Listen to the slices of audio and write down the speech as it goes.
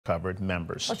covered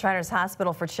members. Well, Shriners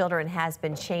Hospital for Children has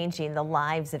been changing the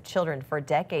lives of children for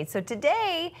decades. So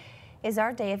today is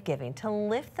our day of giving to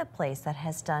lift the place that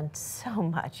has done so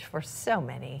much for so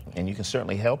many. And you can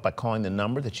certainly help by calling the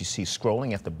number that you see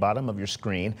scrolling at the bottom of your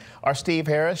screen. Our Steve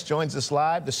Harris joins us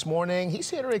live this morning. He's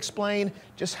here to explain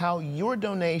just how your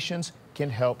donations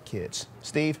can help kids.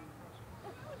 Steve?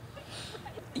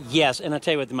 Yes, and I'll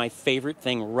tell you what, my favorite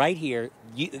thing right here,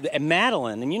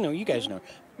 Madelyn, and you guys know,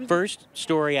 first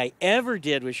story I ever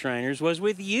did with Shriners was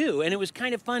with you, and it was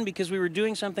kind of fun because we were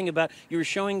doing something about, you were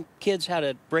showing kids how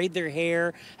to braid their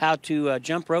hair, how to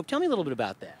jump rope. Tell me a little bit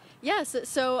about that. Yes,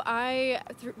 so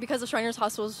because of Shriners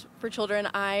Hospitals for Children,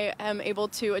 I am able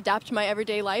to adapt my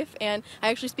everyday life, and I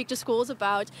actually speak to schools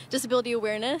about disability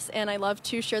awareness, and I love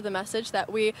to share the message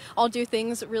that we all do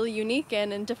things really unique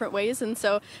and in different ways, and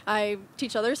so I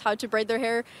teach others how to braid their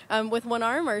hair with one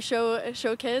arm, or show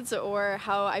kids, or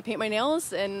how I paint my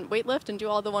nails and weightlift and do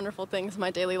all the wonderful things in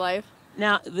my daily life.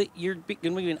 Now, you're going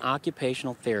to be an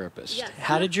occupational therapist. Yes.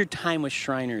 How did your time with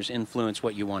Shriners influence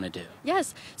what you want to do?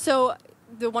 Yes, so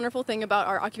the wonderful thing about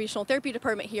our occupational therapy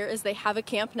department here is they have a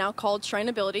camp now called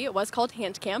Shrinability. It was called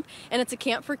Hand Camp, and it's a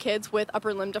camp for kids with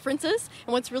upper limb differences.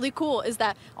 And what's really cool is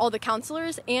that all the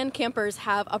counselors and campers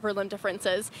have upper limb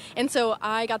differences. And so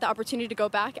I got the opportunity to go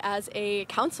back as a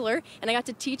counselor, and I got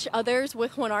to teach others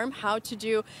with one arm how to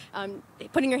do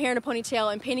putting your hair in a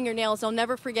ponytail and painting your nails. I'll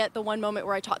never forget the one moment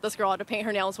where I taught this girl how to paint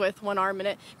her nails with one arm, and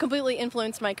it completely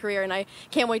influenced my career, and I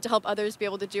can't wait to help others be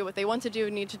able to do what they want to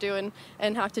do, need to do,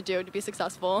 and have to do to be successful.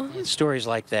 Stories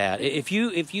like that. If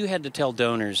you had to tell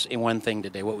donors in one thing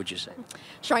today, what would you say?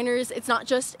 Shriners, it's not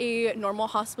just a normal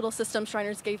hospital system.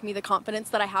 Shriners gave me the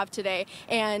confidence that I have today,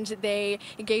 and they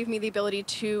gave me the ability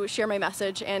to share my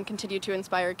message and continue to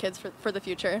inspire kids for the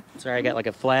future. Sorry, I got like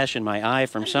a flash in my eye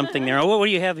from something there. Oh, what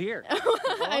do you have here?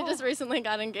 I just recently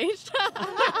got engaged.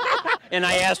 And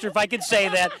I asked her if I could say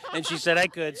that, and she said I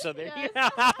could. So there you go.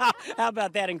 How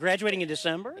about that? And graduating in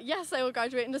December? Yes, I will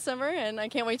graduate in December, and I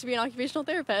can't wait to be an occupational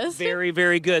therapist. Very,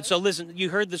 very good. So listen, you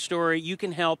heard the story. You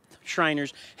can help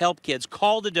Shriners, help kids.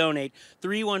 Call to donate,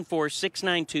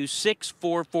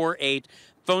 314-692-6448.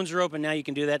 Phones are open now. You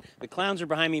can do that. The clowns are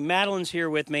behind me. Madelyn's here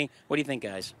with me. What do you think,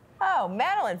 guys? Oh,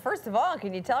 Madelyn, first of all,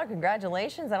 can you tell her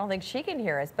congratulations? I don't think she can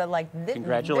hear us, but like this.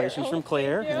 Congratulations from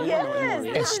Claire.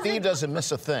 Yes. And Steve doesn't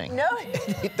miss a thing. No.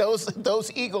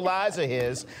 those eagle eyes of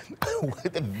his,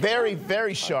 very,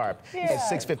 very sharp at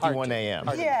 6:51 a.m.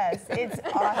 Yes, it's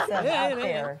awesome out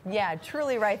there. Yeah,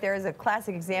 truly right there is a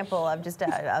classic example of just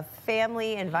a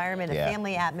family environment, a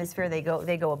family atmosphere. They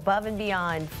go above and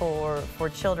beyond for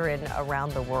children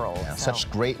around the world. Yeah, so. Such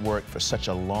great work for such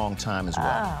a long time as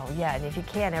well. Oh, yeah, and if you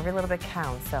can, every little bit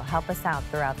counts. So help us out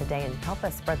throughout the day and help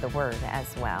us spread the word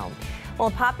as well. Well,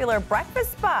 a popular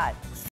breakfast spot